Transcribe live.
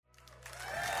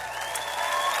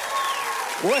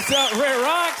What's up, Red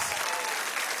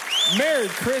Rocks? Merry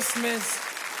Christmas.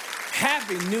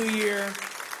 Happy New Year.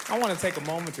 I want to take a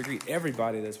moment to greet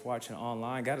everybody that's watching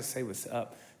online. Got to say what's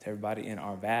up to everybody in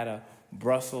Arvada,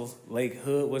 Brussels, Lake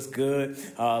Hood. What's good?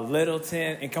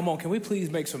 Littleton. And come on, can we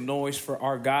please make some noise for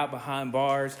our God Behind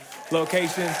Bars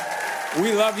locations?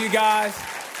 We love you guys.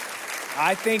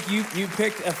 I think you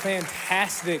picked a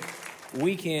fantastic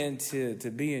weekend to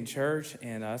be in church,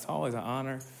 and it's always an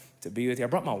honor to be with you. I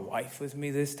brought my wife with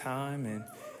me this time,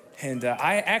 and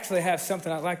I actually have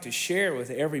something I'd like to share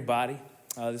with everybody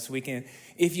this weekend.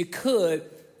 If you could,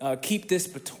 keep this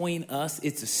between us.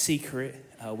 It's a secret.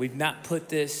 We've not put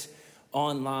this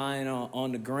online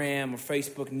on the gram or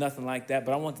Facebook, nothing like that,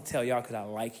 but I want to tell y'all because I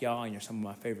like y'all and you're some of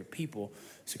my favorite people.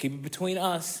 So keep it between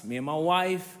us. Me and my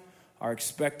wife are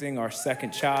expecting our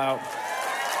second child.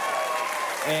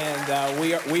 And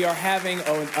we are having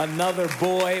another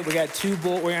boy. We got two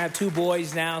boys. We're gonna have two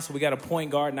boys now. So we got a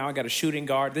point guard now. I got a shooting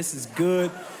guard. This is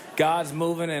good. God's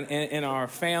moving in our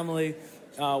family.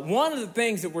 One of the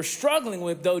things that we're struggling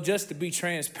with, though, just to be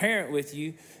transparent with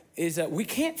you, is that we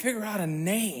can't figure out a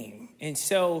name. And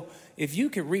so if you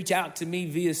could reach out to me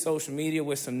via social media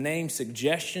with some name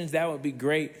suggestions, that would be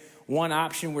great. One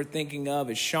option we're thinking of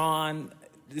is Sean.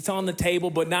 It's on the table,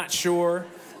 but not sure.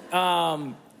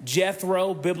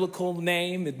 Jethro, biblical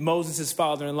name, Moses'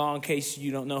 father-in-law, in case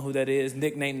you don't know who that is,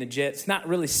 nicknamed the Jet. It's not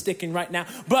really sticking right now.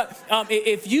 But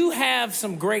if you have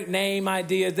some great name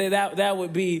ideas, that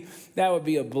would be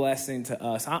a blessing to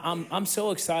us. I'm so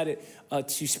excited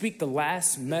to speak the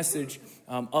last message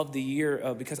of the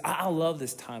year because I love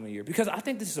this time of year, because I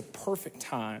think this is a perfect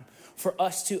time for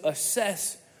us to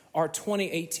assess our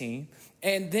 2018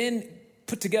 and then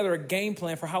put together a game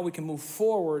plan for how we can move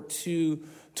forward to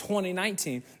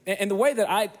 2019. And the way that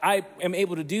I am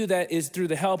able to do that is through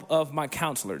the help of my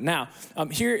counselor. Now,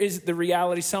 here is the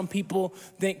reality. Some people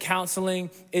think counseling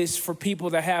is for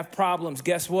people that have problems.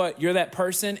 Guess what? You're that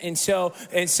person, and so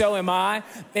am I.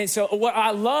 And so what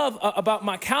I love about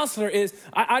my counselor is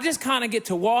I just kind of get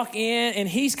to walk in, and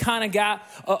he's kind of got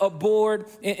a board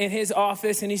in his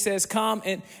office, and he says, come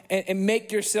and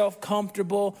make yourself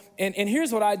comfortable. And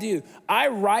here's what I do. I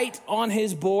write on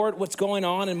his board what's going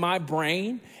on in my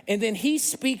brain, and then he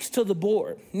speaks to the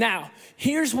board. Now,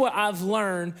 here's what I've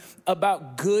learned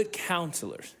about good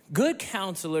counselors. Good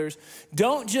counselors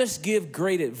don't just give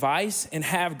great advice and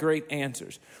have great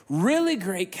answers. Really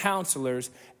great counselors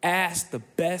ask the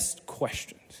best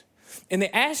questions. And they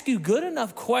ask you good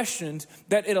enough questions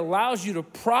that it allows you to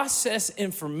process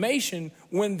information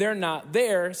when they're not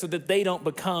there so that they don't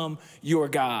become your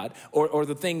God or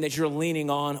the thing that you're leaning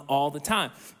on all the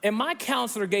time. And my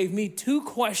counselor gave me two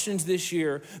questions this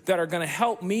year that are going to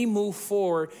help me move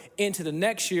forward into the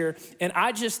next year. And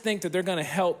I just think that they're going to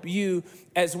help you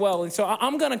as well. And so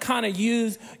I'm going to kind of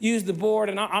use the board,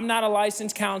 and I'm not a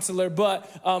licensed counselor,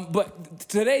 but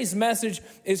today's message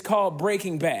is called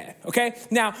Breaking Bad. Okay.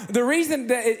 Now, the reason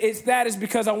that it's that is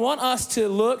because I want us to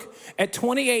look at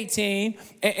 2018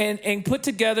 and put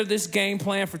together this game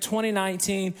plan for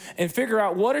 2019 and figure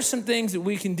out what are some things that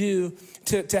we can do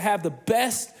to have the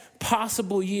best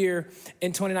possible year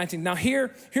in 2019. Now,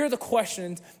 here are the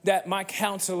questions that my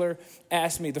counselor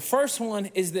asked me. The first one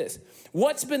is this: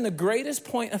 what's been the greatest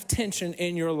point of tension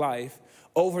in your life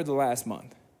over the last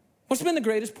month? What's been the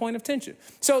greatest point of tension?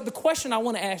 So the question I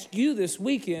want to ask you this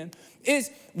weekend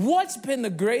is, what's been the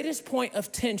greatest point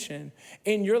of tension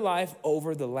in your life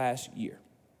over the last year?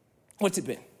 What's it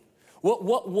been?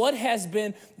 What has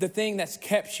been the thing that's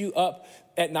kept you up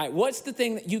at night? What's the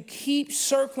thing that you keep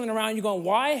circling around? You're going,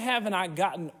 why haven't I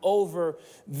gotten over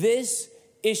this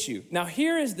issue? Now,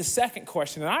 here is the second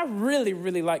question, and I really,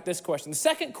 really like this question. The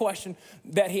second question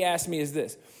that he asked me is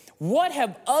this: what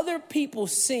have other people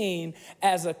seen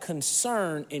as a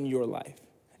concern in your life?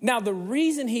 Now, the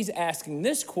reason he's asking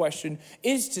this question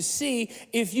is to see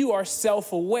if you are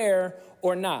self-aware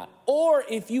or not, or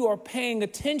if you are paying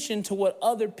attention to what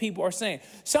other people are saying.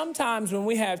 Sometimes when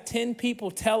we have 10 people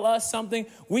tell us something,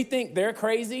 we think they're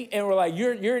crazy, and we're like,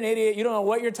 you're an idiot, you don't know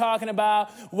what you're talking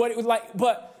about,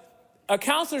 but a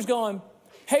counselor's going,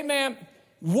 hey man,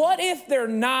 what if they're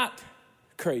not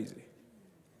crazy?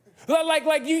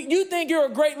 Like you think you're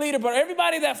a great leader, but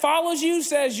everybody that follows you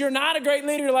says you're not a great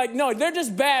leader. You're like, no, they're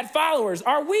just bad followers.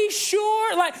 Are we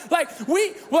sure? Like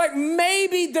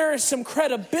maybe there is some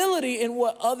credibility in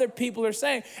what other people are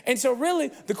saying. And so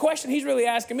really, the question he's really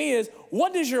asking me is,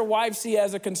 what does your wife see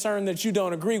as a concern that you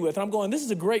don't agree with? And I'm going, this is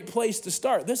a great place to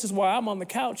start. This is why I'm on the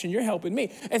couch and you're helping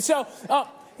me. And so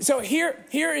here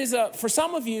is for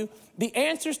some of you, the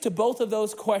answers to both of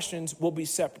those questions will be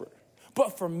separate.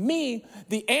 But for me,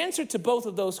 the answer to both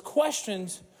of those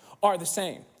questions are the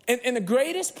same. And the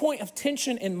greatest point of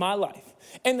tension in my life,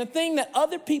 and the thing that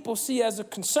other people see as a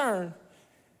concern,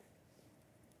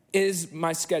 is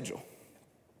my schedule.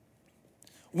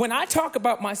 When I talk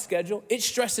about my schedule, it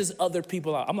stresses other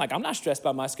people out. I'm like, I'm not stressed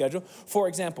by my schedule. For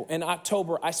example, in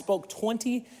October, I spoke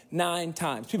 29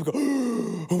 times. People go,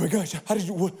 oh my gosh, how did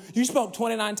you spoke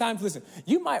 29 times? Listen,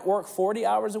 you might work 40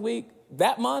 hours a week.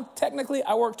 That month, technically,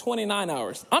 I work 29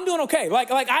 hours. I'm doing okay.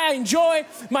 Like I enjoy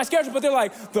my schedule, but they're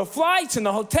like, the flights and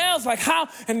the hotels, like how,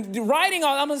 and writing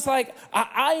all, I'm just like,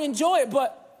 I enjoy it,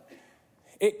 but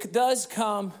it does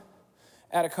come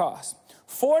at a cost.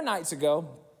 4 nights ago,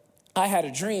 I had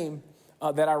a dream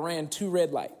that I ran 2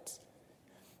 red lights.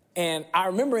 And I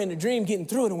remember in the dream getting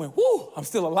through it and went, whoo, I'm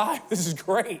still alive. This is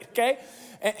great, okay?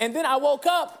 And then I woke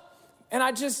up and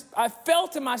I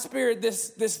felt in my spirit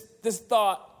this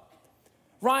thought,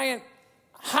 Ryan,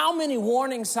 how many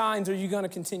warning signs are you going to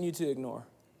continue to ignore?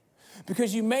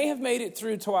 Because you may have made it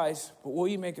through twice, but will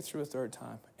you make it through a third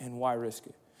time? And why risk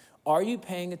it? Are you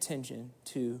paying attention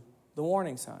to the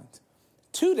warning signs?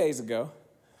 2 days ago,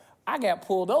 I got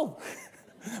pulled over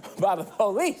by the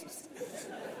police.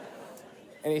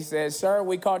 And he said, sir,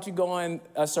 we caught you going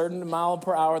a certain mile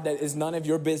per hour that is none of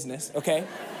your business, okay?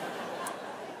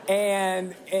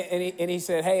 And he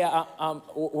said, hey,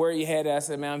 where are you headed? I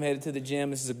said, man, I'm headed to the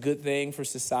gym. This is a good thing for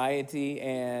society.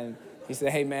 And he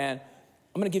said, hey, man,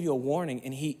 I'm going to give you a warning.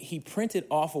 And he printed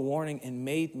off a warning and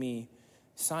made me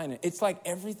sign it. It's like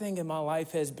everything in my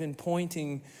life has been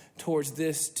pointing towards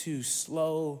this to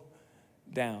slow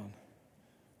down.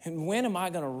 And when am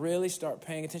I going to really start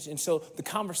paying attention? And so the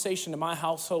conversation in my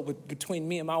household between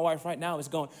me and my wife right now is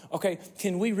going, okay,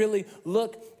 can we really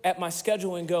look at my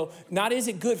schedule and go, not is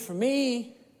it good for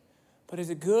me, but is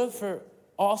it good for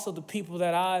also the people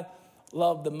that I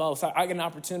love the most? I get an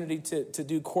opportunity to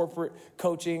do corporate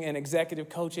coaching and executive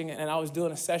coaching, and I was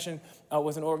doing a session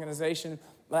with an organization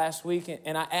last week,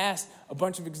 and I asked a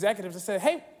bunch of executives, I said,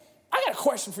 hey, I got a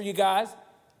question for you guys.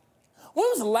 When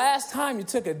was the last time you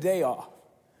took a day off?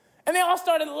 And they all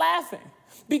started laughing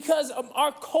because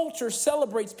our culture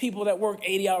celebrates people that work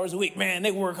 80 hours a week. Man,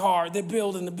 they work hard. They're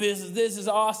building the business. This is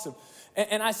awesome.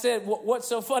 And I said, what's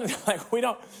so funny? They're like, we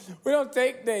don't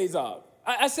take days off.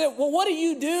 I said, well, what do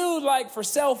you do like for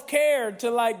self-care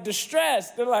to like distress?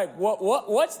 They're like,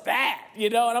 what's that? You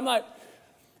know? And I'm like,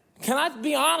 can I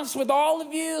be honest with all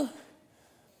of you?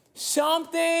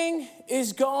 Something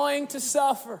is going to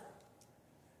suffer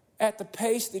at the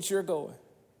pace that you're going.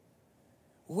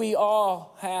 We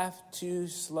all have to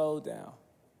slow down.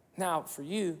 Now, for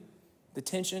you, the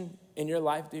tension in your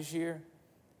life this year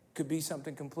could be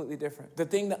something completely different. The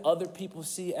thing that other people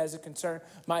see as a concern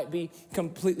might be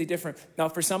completely different. Now,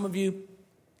 for some of you,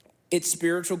 it's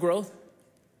spiritual growth.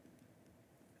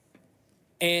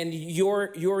 And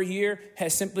your year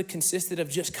has simply consisted of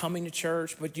just coming to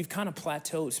church, but you've kind of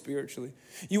plateaued spiritually.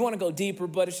 You want to go deeper,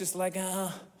 but it's just like,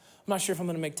 I'm not sure if I'm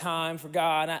going to make time for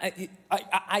God.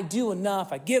 I do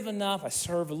enough. I give enough. I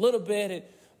serve a little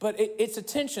bit. But it's a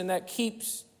tension that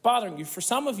keeps bothering you. For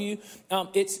some of you,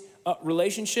 it's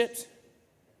relationships.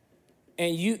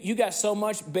 And you got so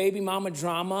much baby mama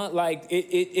drama, like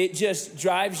it just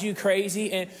drives you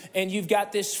crazy. And you've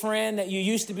got this friend that you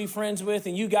used to be friends with,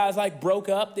 and you guys like broke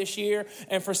up this year.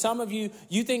 And for some of you,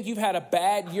 you think you've had a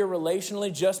bad year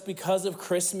relationally just because of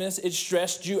Christmas. It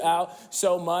stressed you out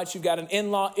so much. You've got an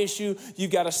in-law issue.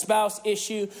 You've got a spouse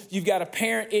issue. You've got a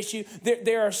parent issue.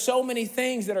 There are so many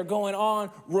things that are going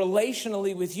on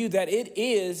relationally with you that it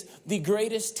is the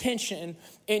greatest tension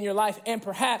in your life. And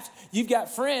perhaps you've got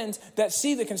friends that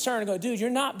see the concern and go, dude, you're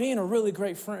not being a really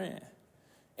great friend.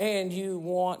 And you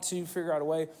want to figure out a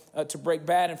way to break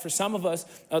bad. And for some of us,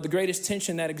 the greatest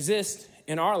tension that exists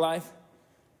in our life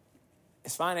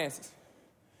is finances.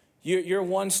 You're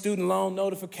one student loan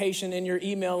notification in your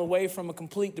email away from a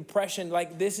complete depression.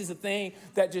 Like, this is a thing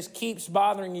that just keeps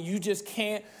bothering you. You just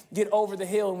can't get over the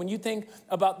hill. And when you think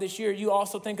about this year, you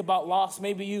also think about loss.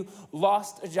 Maybe you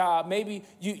lost a job. Maybe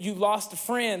you lost a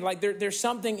friend. Like, there's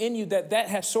something in you that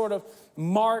has sort of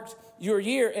marked your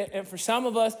year. And for some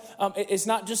of us, it's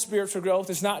not just spiritual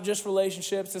growth. It's not just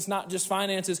relationships. It's not just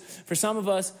finances. For some of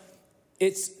us,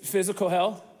 it's physical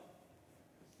health.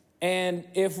 And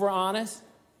if we're honest,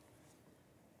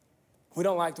 we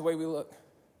don't like the way we look.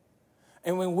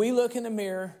 And when we look in the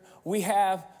mirror, we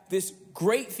have this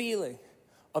great feeling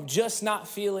of just not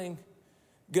feeling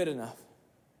good enough.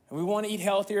 And we want to eat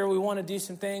healthier. We want to do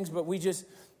some things, but when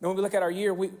we look at our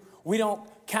year, we don't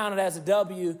count it as a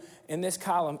W in this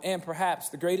column. And perhaps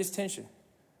the greatest tension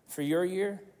for your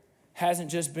year hasn't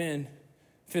just been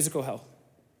physical health.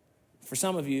 For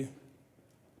some of you,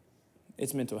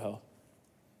 it's mental health.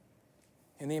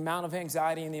 and the amount of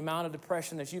anxiety and the amount of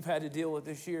depression that you've had to deal with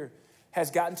this year has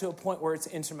gotten to a point where it's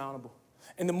insurmountable.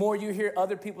 And the more you hear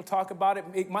other people talk about it,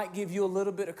 it might give you a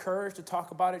little bit of courage to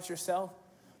talk about it yourself.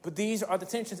 But these are the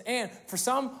tensions. And for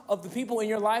some of the people in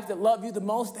your life that love you the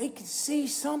most, they can see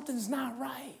something's not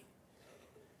right.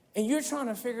 And you're trying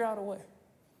to figure out a way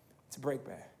to break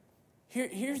bad.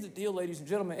 Here's the deal, ladies and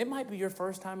gentlemen. It might be your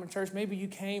first time in church. Maybe you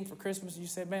came for Christmas and you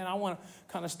said, man, I want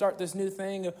to kind of start this new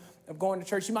thing of going to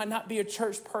church. You might not be a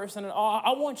church person at all.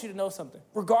 I want you to know something.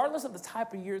 Regardless of the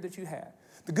type of year that you had,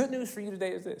 the good news for you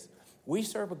today is this. We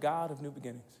serve a God of new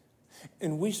beginnings.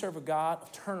 And we serve a God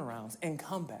of turnarounds and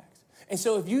comebacks. And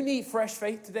so if you need fresh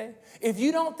faith today, if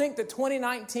you don't think that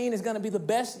 2019 is going to be the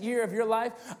best year of your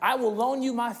life, I will loan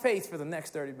you my faith for the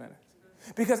next 30 minutes.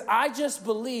 Because I just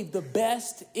believe the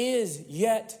best is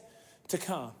yet to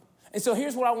come. And so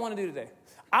here's what I want to do today.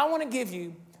 I want to give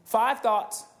you 5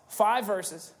 thoughts, 5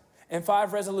 verses, and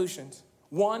 5 resolutions.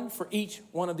 One for each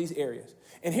one of these areas.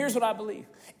 And here's what I believe.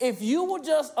 If you will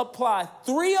just apply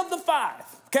 3 of the 5,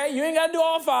 okay? You ain't got to do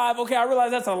all 5, okay? I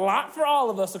realize that's a lot for all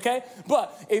of us, okay?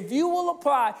 But if you will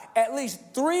apply at least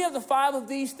 3 of the 5 of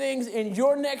these things in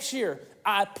your next year,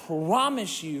 I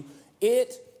promise you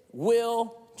it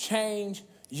will change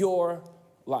your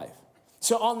life.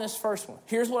 So on this first one,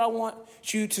 here's what I want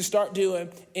you to start doing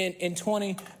in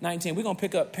 2019. We're going to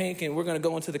pick up Pink and we're going to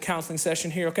go into the counseling session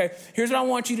here, okay? Here's what I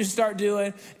want you to start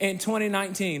doing in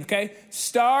 2019, okay?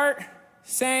 Start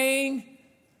saying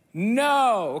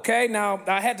no, okay? Now,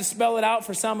 I had to spell it out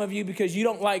for some of you because you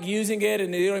don't like using it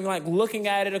and you don't even like looking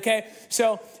at it, okay?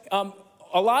 So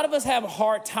a lot of us have a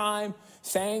hard time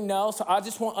saying no. So I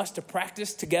just want us to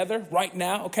practice together right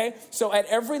now, okay? So at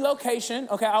every location,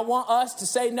 okay, I want us to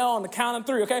say no on the count of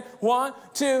 3, okay? 1,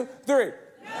 2, 3.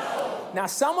 No. Now,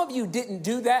 some of you didn't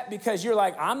do that because you're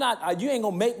like, you ain't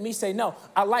gonna make me say no.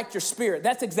 I like your spirit.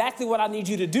 That's exactly what I need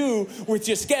you to do with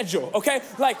your schedule, okay?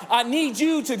 Like, I need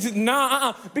you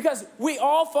to, because we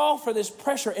all fall for this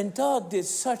pressure. And Doug did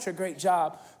such a great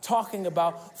job talking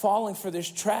about falling for this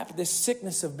trap, this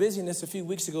sickness of busyness a few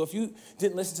weeks ago. If you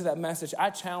didn't listen to that message, I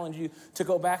challenge you to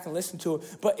go back and listen to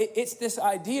it. But it's this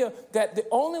idea that the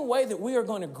only way that we are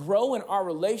going to grow in our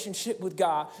relationship with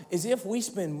God is if we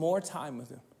spend more time with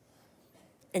him.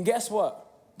 And guess what?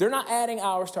 They're not adding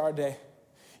hours to our day.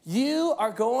 You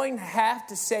are going to have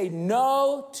to say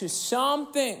no to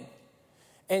something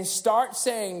and start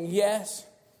saying yes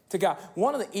to God.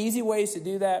 One of the easy ways to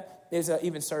do that is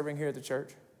even serving here at the church.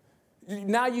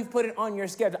 Now you've put it on your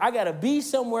schedule. I got to be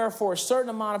somewhere for a certain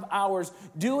amount of hours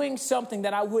doing something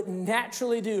that I wouldn't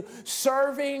naturally do,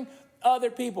 serving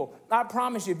other people. I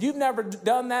promise you, if you've never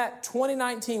done that,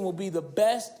 2019 will be the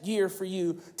best year for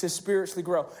you to spiritually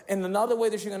grow. And another way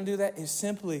that you're going to do that is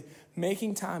simply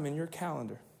making time in your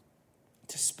calendar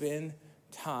to spend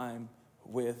time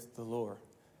with the Lord.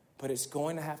 But it's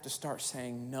going to have to start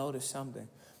saying no to something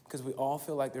because we all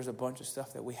feel like there's a bunch of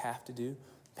stuff that we have to do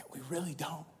that we really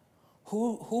don't.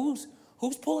 Who's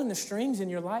pulling the strings in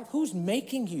your life? Who's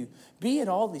making you be at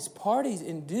all these parties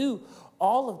and do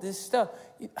all of this stuff?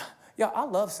 Yeah, I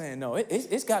love saying no.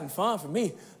 It's gotten fun for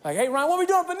me. Like, hey, Ryan, what are we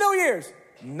doing for New Year's?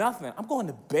 Nothing. I'm going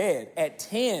to bed at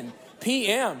 10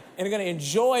 p.m. and I'm going to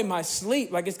enjoy my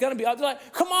sleep. Like, it's going to be, I'll be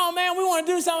like, come on, man, we want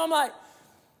to do something. I'm like,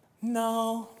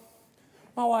 no.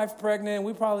 My wife's pregnant.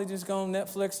 We probably just going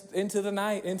Netflix into the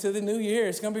night, into the new year.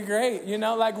 It's going to be great. You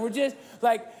know, like we're just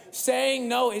like saying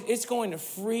no, it's going to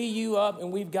free you up.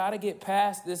 And we've got to get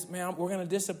past this, man. We're going to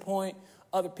disappoint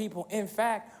other people. In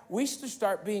fact, we should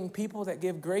start being people that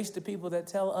give grace to people that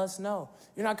tell us no.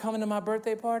 You're not coming to my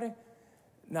birthday party?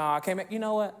 No, I can't make, you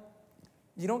know what?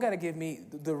 You don't got to give me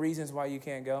the reasons why you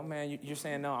can't go. Man, you're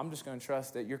saying no. I'm just going to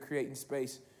trust that you're creating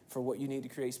space for what you need to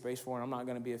create space for, and I'm not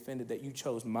going to be offended that you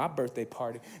chose my birthday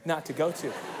party not to go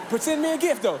to. But send me a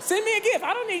gift, though. Send me a gift.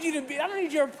 I don't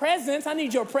need your presents. I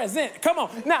need your present. Come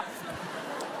on. Now,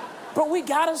 but we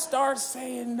got to start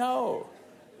saying no.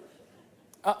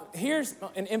 Here's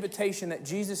an invitation that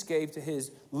Jesus gave to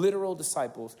his literal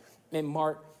disciples in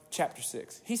Mark chapter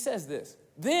 6. He says this,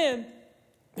 then,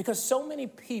 because so many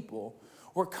people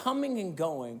were coming and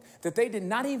going that they did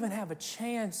not even have a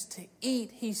chance to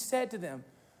eat, he said to them,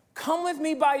 come with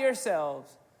me by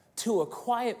yourselves to a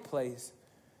quiet place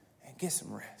and get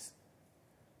some rest.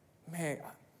 Man,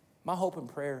 my hope and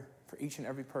prayer for each and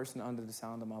every person under the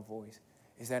sound of my voice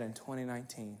is that in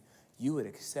 2019, you would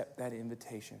accept that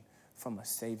invitation from a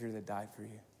Savior that died for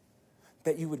you.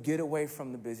 That you would get away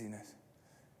from the busyness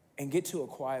and get to a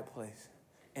quiet place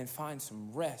and find some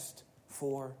rest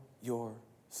for your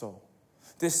soul.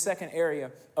 This second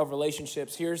area of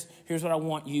relationships, here's what I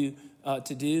want you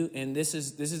to do, and this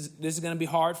is going to be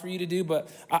hard for you to do, but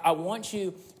I want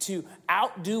you to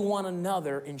outdo one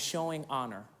another in showing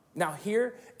honor. Now,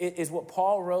 here is what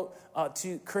Paul wrote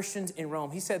to Christians in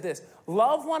Rome. He said this: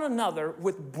 love one another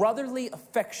with brotherly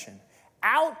affection.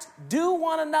 Outdo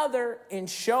one another in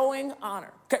showing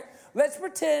honor. Okay, let's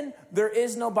pretend there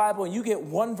is no Bible and you get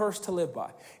one verse to live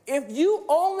by. If you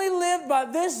only lived by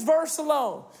this verse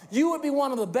alone, you would be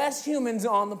one of the best humans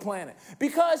on the planet,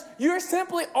 because you're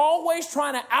simply always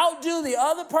trying to outdo the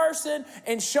other person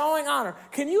in showing honor.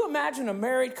 Can you imagine a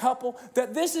married couple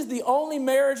that this is the only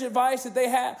marriage advice that they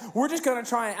have? We're just going to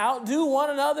try and outdo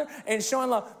one another and showing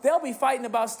love. They'll be fighting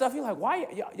about stuff. You're like, why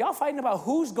y'all fighting about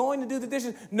who's going to do the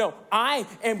dishes? No, I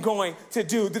am going to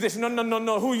do the dishes.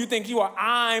 No. Who you think you are?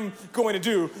 I'm going to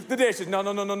do the dishes. No.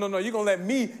 You're going to let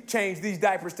me change these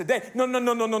diapers today.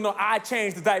 No. I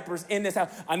changed the diapers in this house.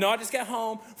 I know I just got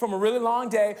home from a really long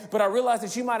day, but I realized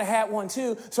that you might have had one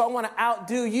too. So I want to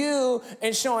outdo you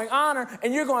in showing honor.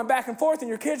 And you're going back and forth, and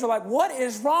your kids are like, what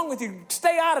is wrong with you?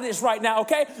 Stay out of this right now,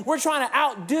 okay? We're trying to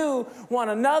outdo one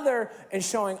another in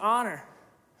showing honor.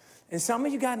 And some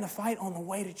of you got in a fight on the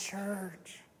way to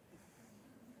church.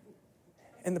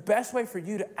 And the best way for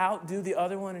you to outdo the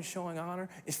other one in showing honor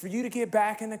is for you to get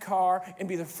back in the car and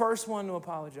be the first one to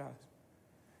apologize.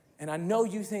 And I know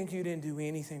you think you didn't do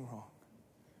anything wrong.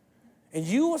 And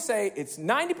you will say it's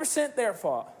 90% their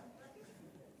fault.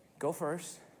 Go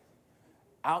first.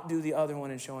 Outdo the other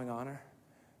one in showing honor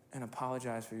and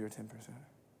apologize for your 10%.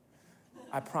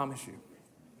 I promise you,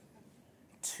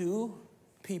 two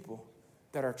people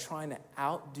that are trying to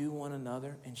outdo one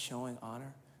another in showing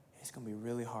honor, it's going to be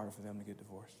really hard for them to get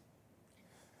divorced.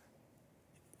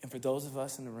 And for those of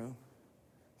us in the room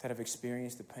that have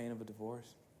experienced the pain of a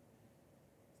divorce,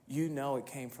 you know it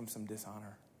came from some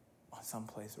dishonor on some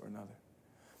place or another.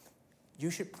 You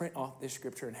should print off this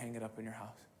scripture and hang it up in your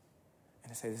house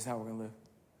and say, this is how we're going to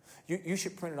live. You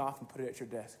should print it off and put it at your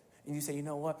desk. And you say, you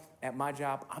know what? At my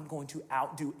job, I'm going to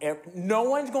outdo no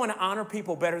one's going to honor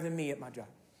people better than me at my job.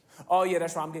 Oh, yeah,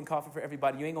 that's right. I'm getting coffee for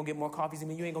everybody. You ain't going to get more coffees than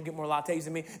me. You ain't going to get more lattes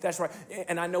than me. That's right.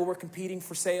 And I know we're competing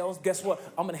for sales. Guess what?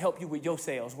 I'm going to help you with your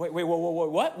sales. Wait,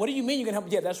 what? What do you mean you're going to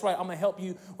help? Yeah, that's right. I'm going to help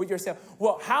you with your sales.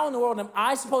 Well, how in the world am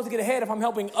I supposed to get ahead if I'm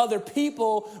helping other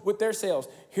people with their sales?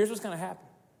 Here's what's going to happen.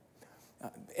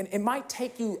 And it might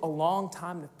take you a long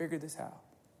time to figure this out.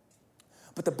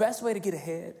 But the best way to get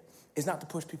ahead is not to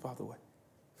push people out of the way.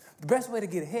 The best way to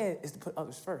get ahead is to put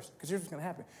others first. Because here's what's going to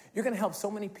happen. You're going to help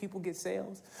so many people get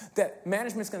sales that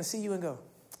management's going to see you and go,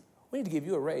 we need to give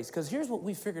you a raise. Because here's what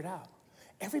we figured out.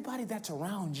 Everybody that's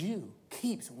around you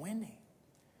keeps winning.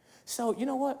 So you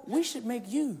know what? We should make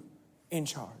you in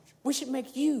charge. We should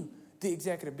make you the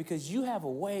executive, because you have a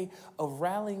way of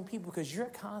rallying people, because you're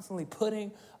constantly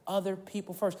putting other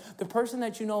people first. The person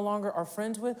that you no longer are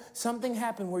friends with, something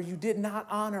happened where you did not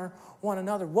honor one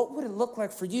another. What would it look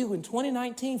like for you in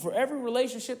 2019 for every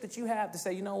relationship that you have to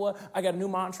say, you know what? I got a new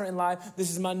mantra in life.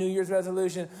 This is my New Year's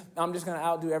resolution. I'm just going to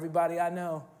outdo everybody I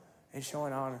know in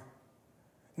showing honor.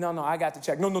 No, I got the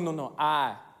check. No.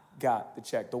 I got the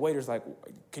check. The waiter's like,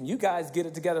 can you guys get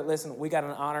it together? Listen, we got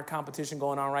an honor competition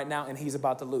going on right now, and he's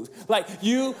about to lose. Like,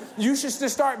 you should just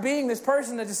start being this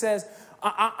person that just says,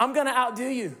 I'm going to outdo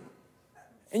you.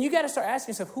 And you got to start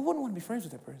asking yourself, who wouldn't want to be friends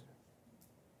with that person?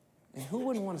 And who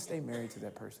wouldn't want to stay married to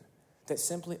that person? That's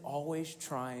simply always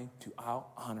trying to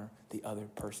out-honor the other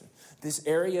person. This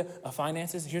area of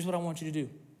finances, here's what I want you to do.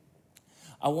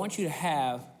 I want you to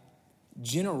have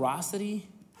generosity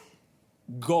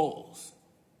goals.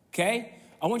 Okay?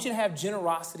 I want you to have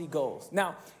generosity goals.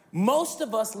 Now, most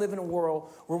of us live in a world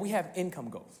where we have income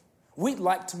goals. We'd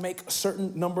like to make a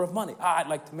certain number of money. I'd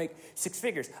like to make 6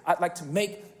 figures. I'd like to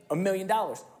make $1 million.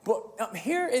 But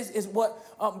here is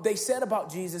what they said about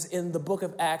Jesus in the book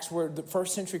of Acts, where the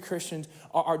first century Christians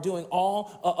are doing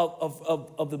all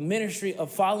of the ministry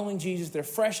of following Jesus. They're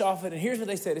fresh off it. And here's what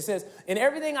they said. It says, in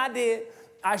everything I did,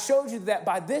 I showed you that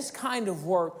by this kind of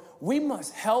work, we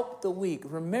must help the weak,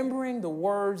 remembering the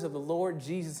words of the Lord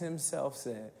Jesus himself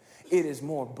said, it is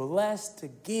more blessed to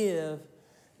give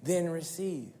than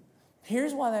receive.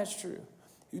 Here's why that's true.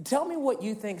 You tell me what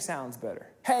you think sounds better.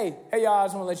 Hey, y'all, I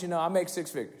just want to let you know I make 6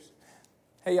 figures.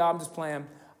 Hey, y'all, I'm just playing.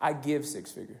 I give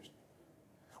 6 figures.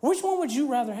 Which one would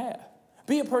you rather have?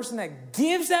 Be a person that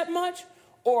gives that much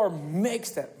or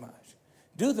makes that much?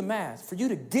 Do the math. For you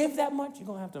to give that much, you're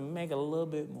going to have to make a little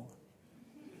bit more.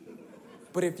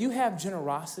 But if you have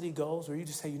generosity goals where you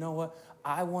just say, you know what,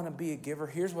 I want to be a giver.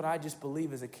 Here's what I just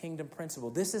believe is a kingdom principle.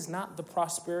 This is not the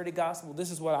prosperity gospel.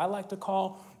 This is what I like to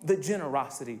call the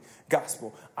generosity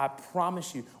gospel. I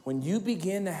promise you, when you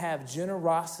begin to have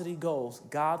generosity goals,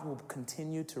 God will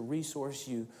continue to resource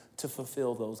you to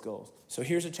fulfill those goals. So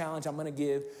here's a challenge I'm going to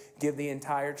give the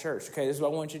entire church. Okay, this is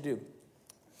what I want you to do.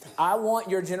 I want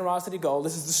your generosity goal.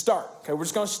 This is the start. Okay, we're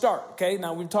just going to start. Okay,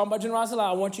 now we're talking about generosity.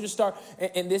 I want you to start.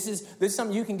 And this is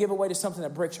something you can give away to something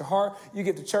that breaks your heart. You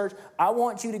give to church. I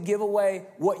want you to give away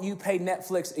what you pay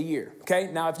Netflix a year.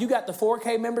 Okay, now if you got the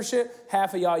 4K membership,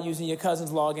 half of y'all using your cousin's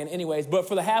login anyways. But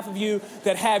for the half of you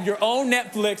that have your own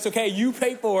Netflix, okay, you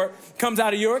pay for it, comes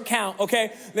out of your account.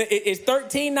 Okay, it's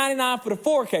 $13.99 for the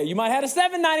 4K. You might have a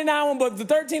 $7.99 one, but the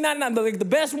 $13.99, the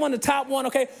best one, the top one.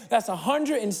 Okay, that's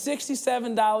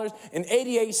 $167.88.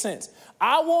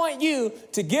 I want you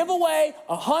to give away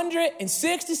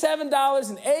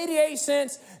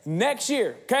 $167.88 next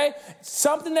year, okay?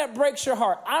 Something that breaks your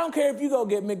heart. I don't care if you go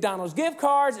get McDonald's gift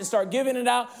cards and start giving it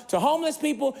out to homeless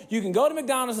people. You can go to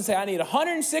McDonald's and say, I need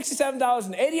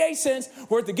 $167.88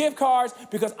 worth of gift cards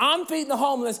because I'm feeding the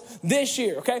homeless this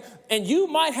year, okay? And you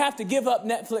might have to give up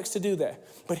Netflix to do that.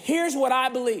 But here's what I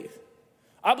believe.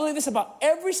 I believe this about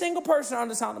every single person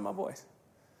under the sound of my voice.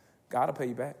 God will pay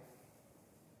you back.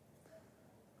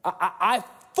 I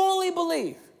fully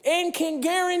believe and can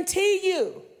guarantee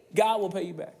you God will pay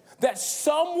you back. That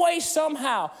some way,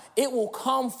 somehow, it will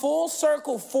come full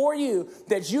circle for you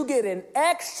that you get an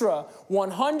extra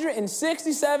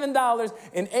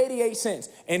 $167.88.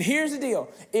 And here's the deal.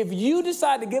 If you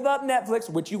decide to give up Netflix,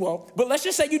 which you won't, but let's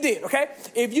just say you did, okay?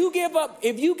 If you give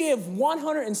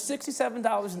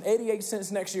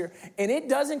 $167.88 next year and it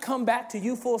doesn't come back to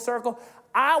you full circle,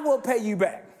 I will pay you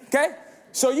back, okay?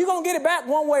 So you're going to get it back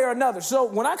one way or another. So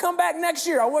when I come back next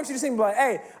year, I want you to see me like,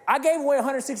 hey, I gave away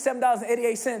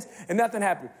 $167.88 and nothing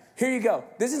happened. Here you go.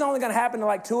 This is only going to happen to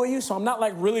like 2 of you, so I'm not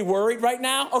like really worried right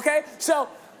now, okay? So,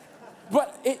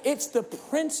 but it's the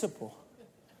principle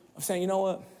of saying, you know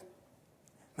what?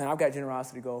 Man, I've got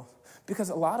generosity goals.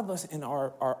 Because a lot of us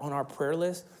on our prayer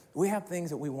list, we have things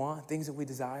that we want, things that we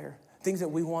desire, things that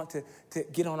we want to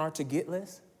get on our to-get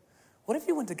list. What if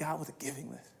you went to God with a giving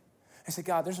list and said,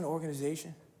 God, there's an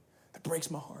organization that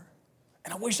breaks my heart,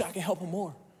 and I wish I could help them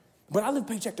more. But I live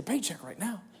paycheck to paycheck right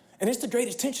now, and it's the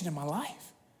greatest tension in my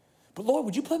life. But Lord,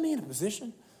 would you put me in a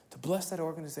position to bless that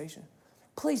organization?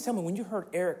 Please tell me, when you heard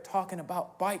Eric talking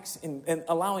about bikes and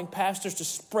allowing pastors to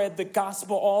spread the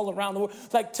gospel all around the world,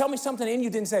 like tell me something in you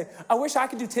didn't say, I wish I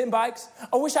could do 10 bikes.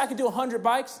 I wish I could do 100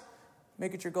 bikes.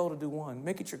 Make it your goal to do 1.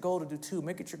 Make it your goal to do 2.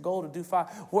 Make it your goal to do 5.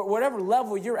 Whatever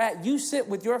level you're at, you sit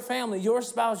with your family, your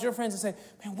spouse, your friends and say,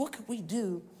 man, what could we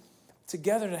do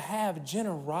together to have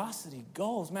generosity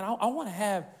goals? Man, I want to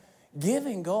have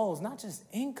giving goals, not just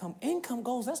income. Income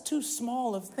goals, that's too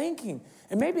small of thinking.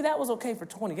 And maybe that was okay for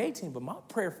 2018, but my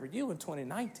prayer for you in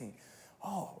 2019,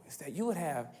 is that you would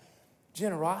have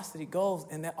generosity goals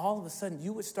and that all of a sudden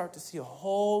you would start to see a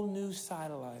whole new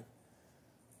side of life.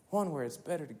 One where it's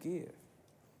better to give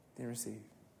than receive.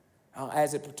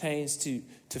 As it pertains to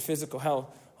physical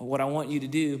health, what I want you to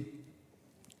do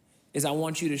is I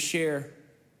want you to share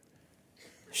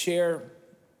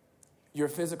your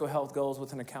physical health goals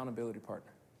with an accountability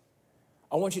partner.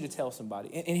 I want you to tell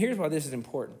somebody. And here's why this is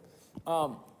important.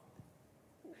 Y'all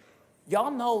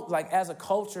know, like as a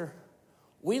culture,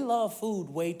 we love food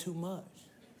way too much.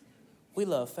 We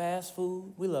love fast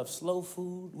food. We love slow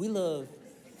food. We love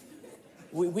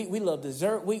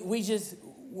dessert.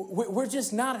 We're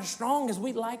just not as strong as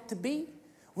we'd like to be.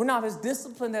 We're not as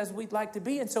disciplined as we'd like to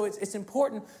be. And so it's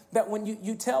important that when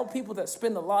you tell people that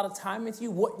spend a lot of time with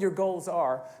you what your goals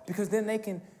are, because then they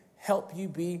can help you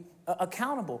be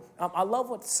accountable. I love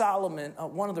what Solomon,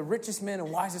 one of the richest men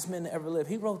and wisest men to ever live,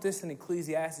 he wrote this in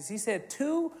Ecclesiastes. He said,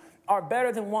 2 are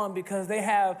better than 1 because they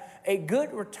have a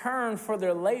good return for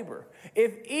their labor.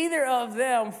 If either of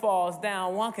them falls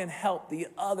down, one can help the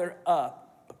other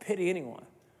up. But pity anyone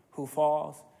who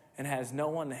falls and has no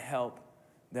one to help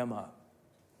them up.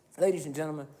 Ladies and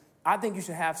gentlemen, I think you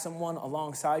should have someone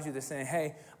alongside you that's saying,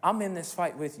 hey, I'm in this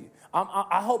fight with you.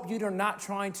 I hope you're not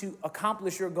trying to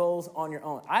accomplish your goals on your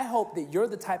own. I hope that you're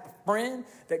the type of friend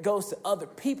that goes to other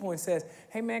people and says,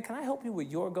 hey, man, can I help you with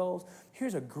your goals?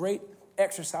 Here's a great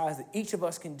exercise that each of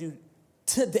us can do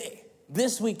today,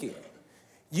 this weekend.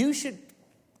 You should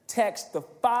text the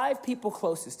 5 people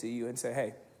closest to you and say,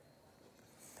 hey,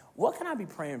 what can I be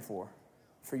praying for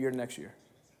your next year?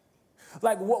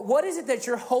 Like, what is it that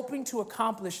you're hoping to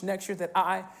accomplish next year that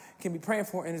I can be praying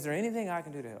for? And is there anything I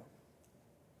can do to help?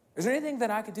 Is there anything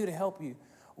that I can do to help you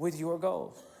with your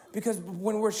goals? Because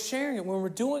when we're sharing it, when we're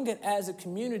doing it as a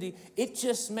community, it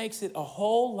just makes it a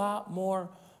whole lot more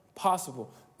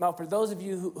possible. Now, for those of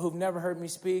you who've never heard me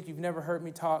speak, you've never heard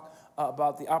me talk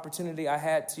about the opportunity I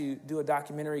had to do a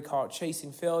documentary called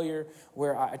Chasing Failure,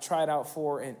 where I tried out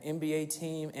for an NBA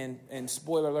team, and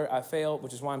spoiler alert, I failed,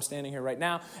 which is why I'm standing here right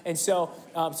now. And so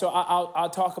I'll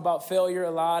talk about failure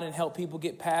a lot and help people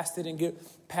get past it and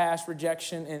get past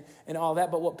rejection and all that.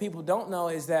 But what people don't know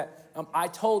is that I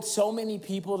told so many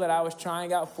people that I was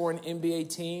trying out for an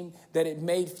NBA team that it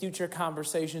made future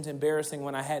conversations embarrassing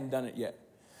when I hadn't done it yet.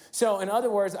 So in other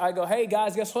words, I go, hey,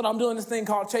 guys, guess what? I'm doing this thing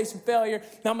called Chasing Failure.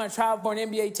 Now I'm going to try out for an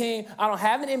NBA team. I don't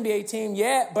have an NBA team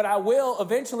yet, but I will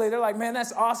eventually. They're like, man,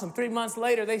 that's awesome. 3 months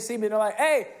later, they see me. They're like,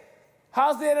 hey,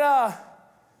 how's the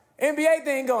NBA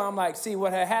thing going? I'm like, see,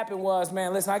 what had happened was,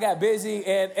 man, listen, I got busy,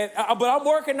 but I'm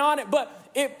working on it. But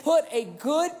it put a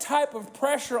good type of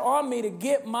pressure on me to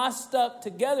get my stuff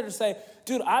together to say,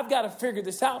 dude, I've got to figure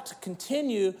this out to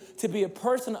continue to be a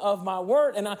person of my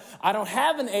word. And I don't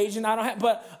have an agent,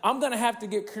 but I'm going to have to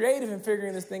get creative in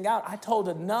figuring this thing out. I told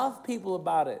enough people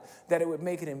about it that it would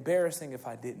make it embarrassing if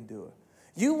I didn't do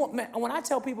it. Man, when I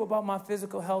tell people about my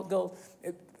physical health goals,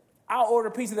 I'll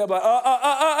order pizza. They'll be like,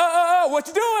 what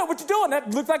you doing? What you doing? That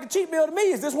looks like a cheat meal to me.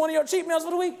 Is this one of your cheat meals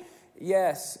for the week?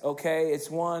 Yes, okay, it's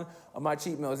one of my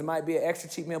cheat meals. It might be an extra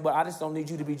cheat meal, but I just don't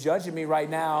need you to be judging me right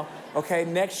now, okay?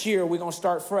 Next year, we're going to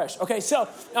start fresh. Okay, so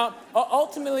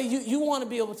ultimately, you want to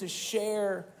be able to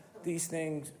share these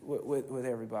things with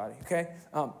everybody, okay?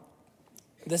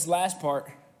 This last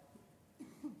part,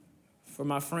 for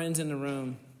my friends in the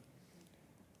room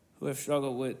who have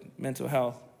struggled with mental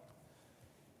health,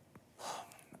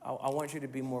 I want you to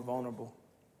be more vulnerable.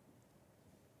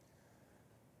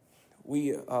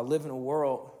 We live in a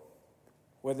world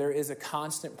where there is a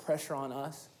constant pressure on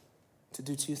us to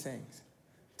do two things: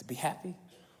 to be happy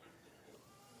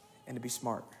and to be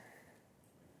smart.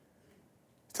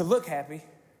 To look happy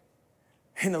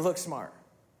and to look smart.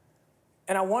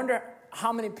 And I wonder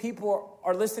how many people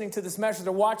are listening to this message,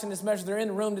 they're watching this message, they're in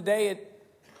the room today.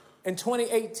 In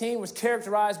 2018 was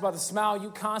characterized by the smile you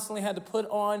constantly had to put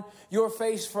on your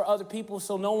face for other people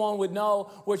so no one would know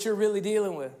what you're really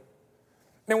dealing with.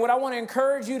 And what I want to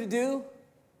encourage you to do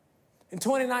in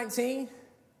 2019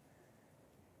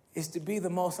 is to be the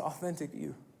most authentic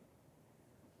you.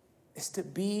 It's to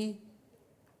be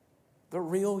the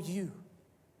real you.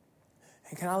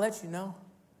 And can I let you know,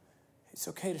 it's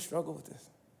okay to struggle with this.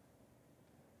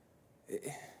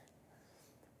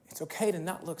 It's okay to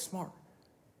not look smart.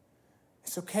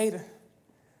 It's okay to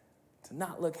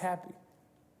not look happy.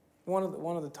 One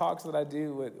of the talks that I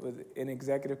do with in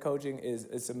executive coaching is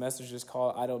it's a message just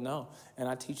called I don't know. And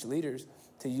I teach leaders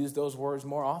to use those words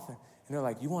more often. And they're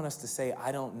like, you want us to say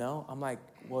I don't know? I'm like,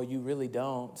 well, you really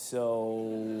don't.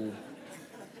 So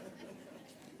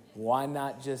why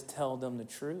not just tell them the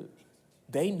truth?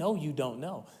 They know you don't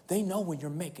know. They know when you're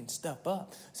making stuff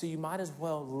up. So you might as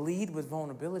well lead with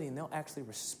vulnerability, and they'll actually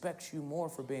respect you more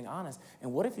for being honest.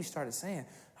 And what if you started saying,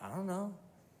 I don't know,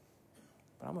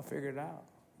 but I'm going to figure it out?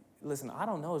 Listen, I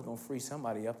don't know is going to free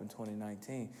somebody up in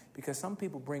 2019 because some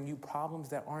people bring you problems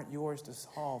that aren't yours to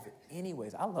solve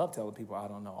anyways. I love telling people I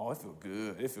don't know. Oh, it feels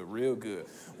good. It feels real good.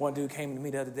 One dude came to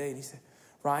me the other day and he said,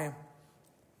 Ryan,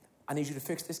 I need you to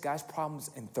fix this guy's problems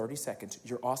in 30 seconds.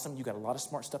 You're awesome. You got a lot of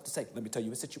smart stuff to say. Let me tell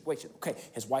you a situation. Okay,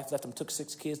 his wife left him, took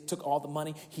 6 kids, took all the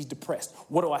money. He's depressed.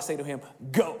 What do I say to him?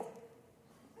 Go.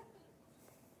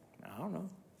 I don't know.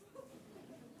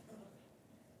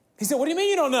 He said, what do you mean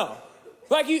you don't know?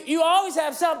 Like, you always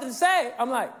have something to say. I'm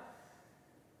like,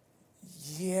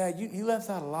 yeah, you left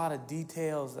out a lot of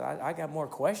details. I got more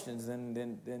questions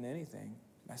than anything.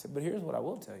 I said, but here's what I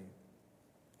will tell you.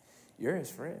 You're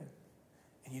his friend.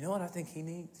 And you know what I think he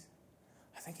needs?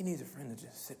 I think he needs a friend to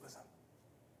just sit with him,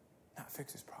 not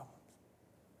fix his problems.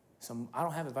 So I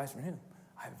don't have advice for him.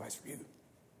 I have advice for you.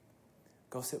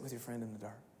 Go sit with your friend in the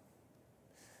dark.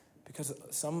 Because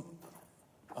some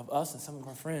of us and some of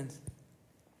our friends,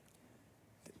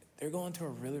 they're going through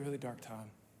a really, really dark time.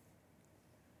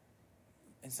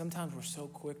 And sometimes we're so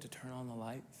quick to turn on the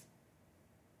lights.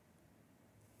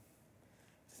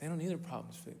 They don't need their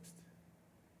problems fixed.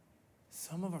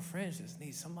 Some of our friends just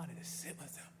need somebody to sit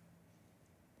with them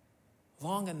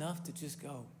long enough to just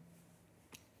go,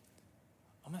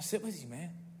 I'm going to sit with you, man.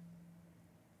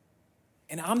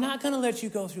 And I'm not going to let you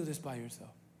go through this by yourself.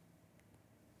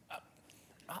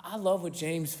 I love what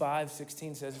James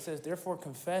 5:16 says. It says, therefore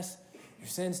confess your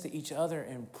sins to each other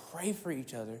and pray for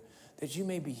each other that you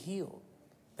may be healed.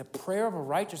 The prayer of a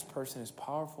righteous person is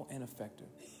powerful and effective.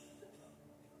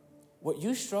 What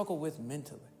you struggle with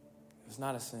mentally is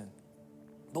not a sin.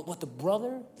 But what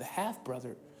the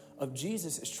half-brother of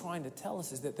Jesus is trying to tell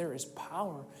us is that there is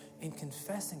power in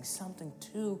confessing something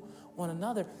to one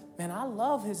another. Man, I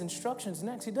love his instructions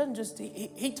next. He doesn't just,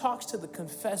 he talks to the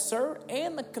confessor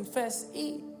and the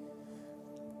confessee.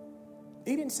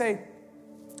 He didn't say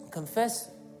confess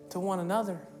to one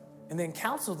another and then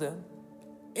counsel them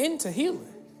into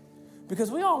healing. Because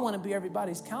we all want to be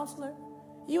everybody's counselor.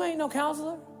 You ain't no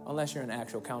counselor. Unless you're an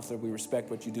actual counselor, we respect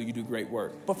what you do. You do great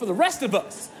work. But for the rest of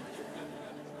us,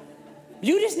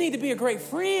 you just need to be a great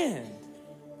friend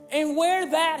and wear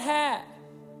that hat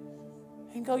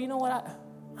and go, you know what?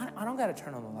 I don't got to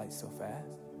turn on the lights so fast.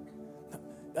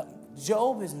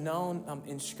 Job is known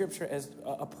in Scripture as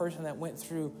a person that went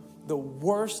through the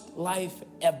worst life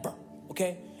ever,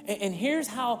 okay? And here's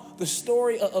how the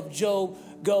story of Job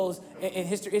goes in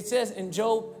history. It says in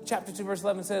Job chapter 2, verse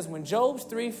 11 says, when Job's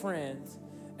three friends,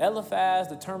 Eliphaz,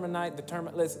 the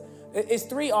Temanite, listen, it's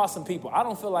three awesome people. I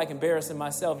don't feel like embarrassing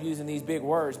myself using these big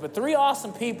words, but three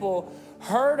awesome people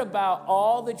heard about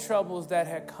all the troubles that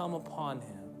had come upon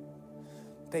him.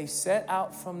 They set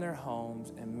out from their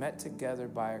homes and met together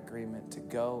by agreement to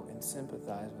go and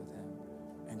sympathize with him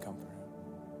and comfort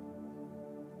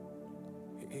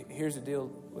him. Here's the deal,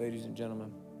 ladies and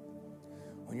gentlemen.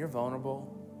 When you're vulnerable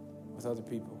with other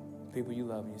people, people you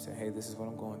love, and you say, hey, this is what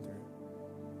I'm going through.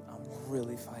 I'm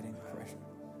really fighting depression.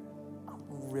 I'm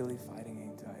really fighting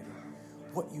anxiety.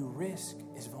 What you risk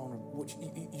is vulnerable.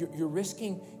 You're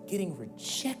risking getting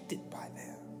rejected by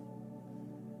them.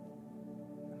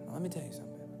 Now, let me tell you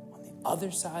something. On the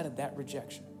other side of that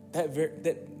rejection,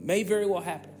 that may very well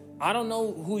happen. I don't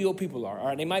know who your people are. All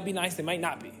right, they might be nice, they might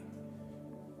not be.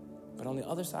 But on the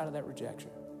other side of that rejection,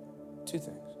 two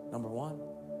things. Number one,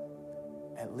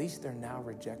 at least they're now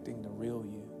rejecting the real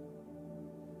you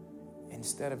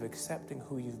instead of accepting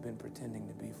who you've been pretending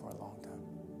to be for a long time.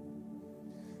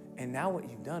 And now what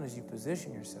you've done is you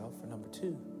position yourself for number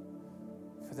two,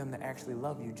 for them to actually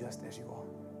love you just as you are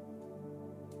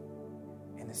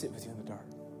and to sit with you in the dark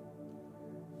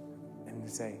and to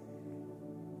say,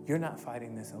 you're not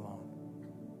fighting this alone.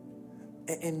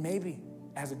 And maybe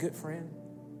as a good friend,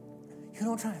 you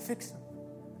don't try to fix them.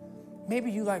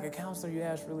 Maybe you, like a counselor, you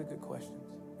ask really good questions.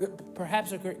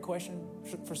 Perhaps a great question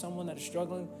for someone that is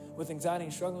struggling with anxiety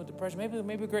and struggling with depression. Maybe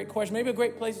a great question. Maybe a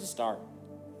great place to start.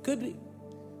 Could be.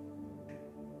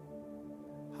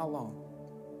 How long?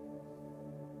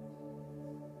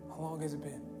 How long has it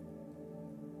been?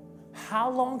 How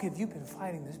long have you been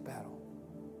fighting this battle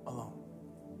alone?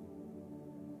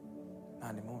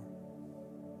 Not anymore.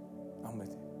 I'm with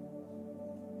you.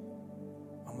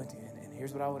 I'm with you. And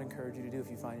here's what I would encourage you to do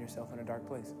if you find yourself in a dark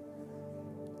place.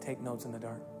 Take notes in the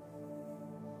dark.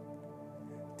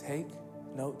 Take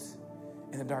notes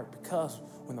in the dark, because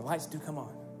when the lights do come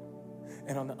on,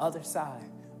 and on the other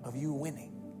side of you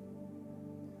winning,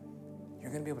 you're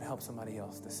going to be able to help somebody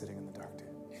else that's sitting in the dark too.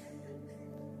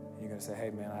 And you're going to say, hey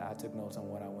man, I took notes on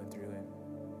what I went through,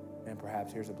 and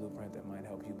perhaps here's a blueprint that might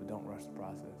help you, but don't rush the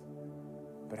process.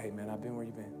 But hey man, I've been where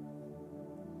you've been,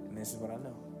 and this is what I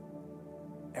know.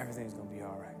 Everything's going to be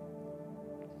all right.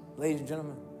 Ladies and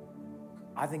gentlemen,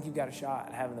 I think you've got a shot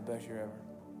at having the best year ever.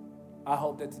 I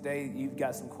hope that today you've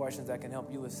got some questions that can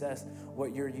help you assess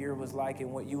what your year was like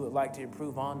and what you would like to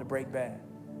improve on to break bad.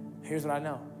 Here's what I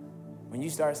know. When you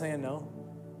start saying no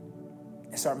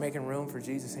and start making room for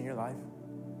Jesus in your life,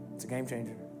 it's a game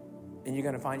changer. And you're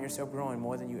going to find yourself growing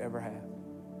more than you ever have.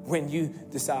 When you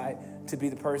decide to be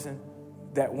the person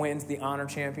that wins the honor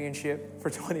championship for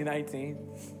 2019,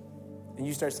 and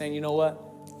you start saying, you know what?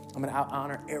 I'm going to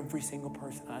honor every single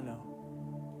person I know.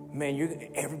 Man,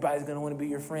 everybody's going to want to be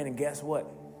your friend. And guess what?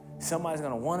 Somebody's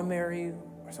going to want to marry you,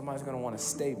 or somebody's going to want to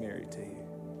stay married to you.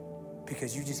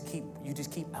 Because you just keep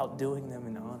outdoing them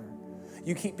in honor.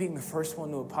 You keep being the first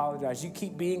one to apologize. You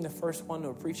keep being the first one to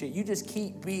appreciate. You just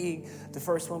keep being the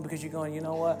first one, because you're going, you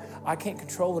know what? I can't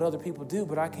control what other people do,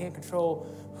 but I can control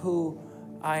who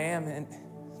I am. And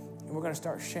we're going to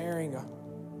start sharing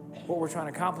what we're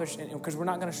trying to accomplish, because we're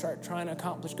not going to start trying to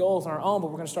accomplish goals on our own,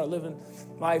 but we're going to start living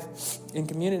life in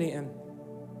community. And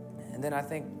then I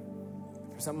think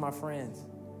for some of my friends,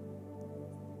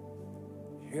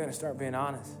 you're going to start being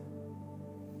honest.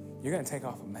 You're going to take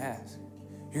off a mask.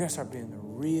 You're going to start being the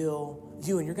real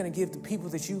you, and you're going to give the people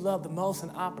that you love the most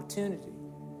an opportunity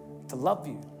to love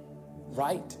you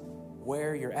right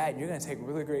where you're at. And you're going to take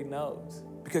really great notes,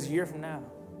 because a year from now,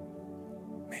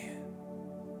 man,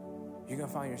 you're going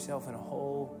to find yourself in a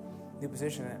whole new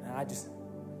position. And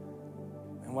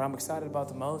what I'm excited about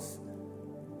the most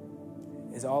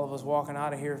is all of us walking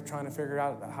out of here trying to figure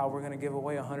out how we're going to give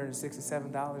away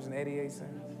 $167.88.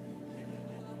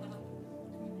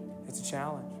 It's a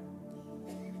challenge.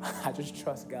 I just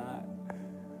trust God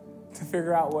to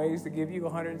figure out ways to give you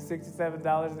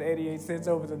 $167.88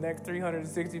 over the next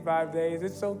 365 days.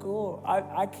 It's so cool.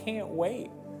 I can't wait.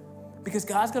 Because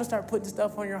God's going to start putting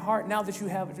stuff on your heart now that you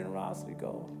have a generosity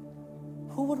goal.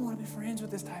 Who wouldn't want to be friends with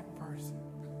this type of person?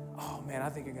 Oh, man, I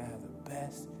think you're going to have the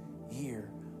best year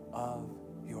of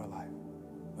your life.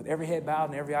 With every head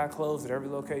bowed and every eye closed at every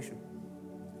location.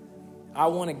 I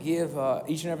want to give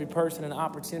each and every person an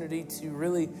opportunity to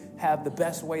really have the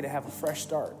best way to have a fresh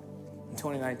start in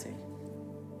 2019.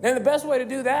 And the best way to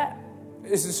do that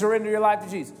is to surrender your life to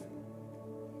Jesus.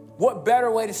 What better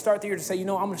way to start the year to say, I'm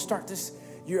going to start this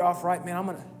year off right, man.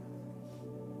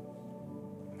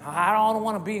 I don't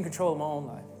want to be in control of my own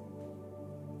life.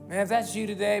 Man, if that's you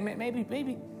today, maybe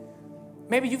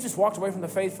you've just walked away from the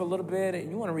faith for a little bit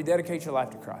and you want to rededicate your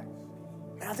life to Christ.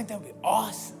 Man, I think that would be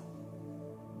awesome.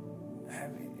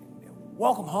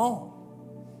 Welcome home.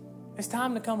 It's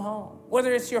time to come home.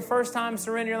 Whether it's your first time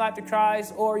surrendering your life to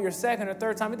Christ or your second or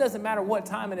third time, it doesn't matter what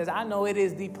time it is. I know it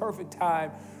is the perfect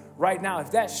time right now.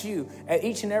 If that's you, at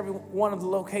each and every one of the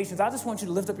locations, I just want you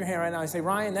to lift up your hand right now and say,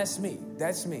 Ryan, that's me.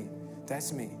 That's me.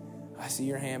 That's me. I see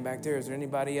your hand back there. Is there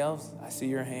anybody else? I see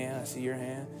your hand. I see your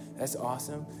hand. That's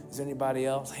awesome. Is there anybody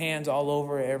else? Hands all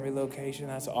over at every location.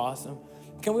 That's awesome.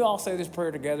 Can we all say this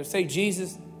prayer together? Say,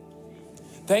 Jesus,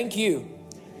 thank you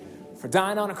for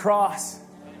dying on a cross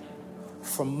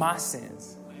for my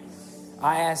sins.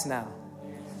 I ask now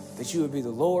that you would be the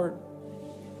Lord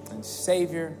and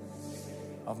Savior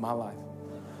of my life.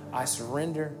 I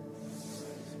surrender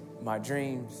my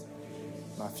dreams,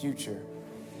 my future,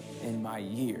 and my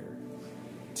year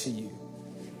to you.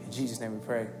 In Jesus' name we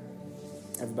pray.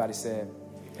 Everybody said,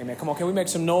 amen. Come on, can we make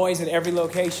some noise at every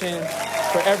location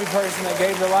for every person that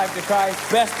gave their life to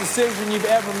Christ? Best decision you've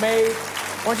ever made.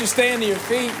 Why don't you stand to your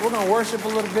feet? We're going to worship a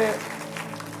little bit.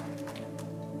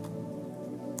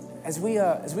 As we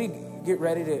get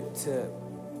ready to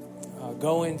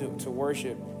go into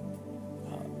worship,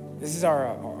 this is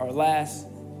our last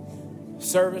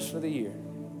service for the year.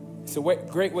 It's a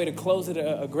great way to close it,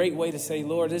 a great way to say,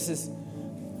 Lord, this is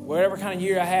whatever kind of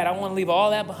year I had. I want to leave all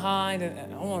that behind,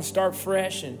 and I want to start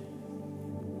fresh, and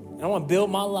I want to build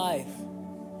my life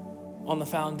on the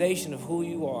foundation of who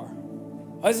you are.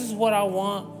 This is what I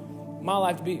want my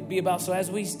life to be about. So as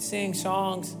we sing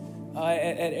songs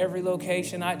at every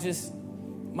location,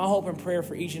 my hope and prayer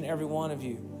for each and every one of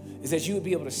you is that you would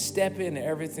be able to step into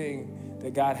everything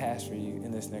that God has for you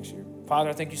in this next year.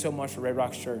 Father, I thank you so much for Red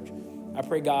Rocks Church. I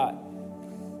pray, God,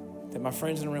 that my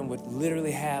friends in the room would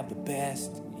literally have the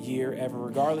best year ever,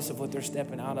 regardless of what they're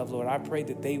stepping out of, Lord. I pray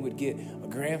that they would get a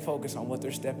grand focus on what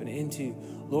they're stepping into.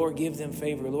 Lord, give them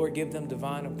favor. Lord, give them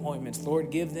divine appointments.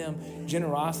 Lord, give them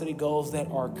generosity goals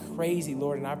that are crazy,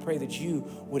 Lord. And I pray that you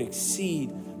would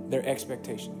exceed their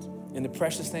expectations. In the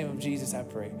precious name of Jesus, I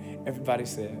pray. Everybody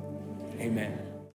said, amen.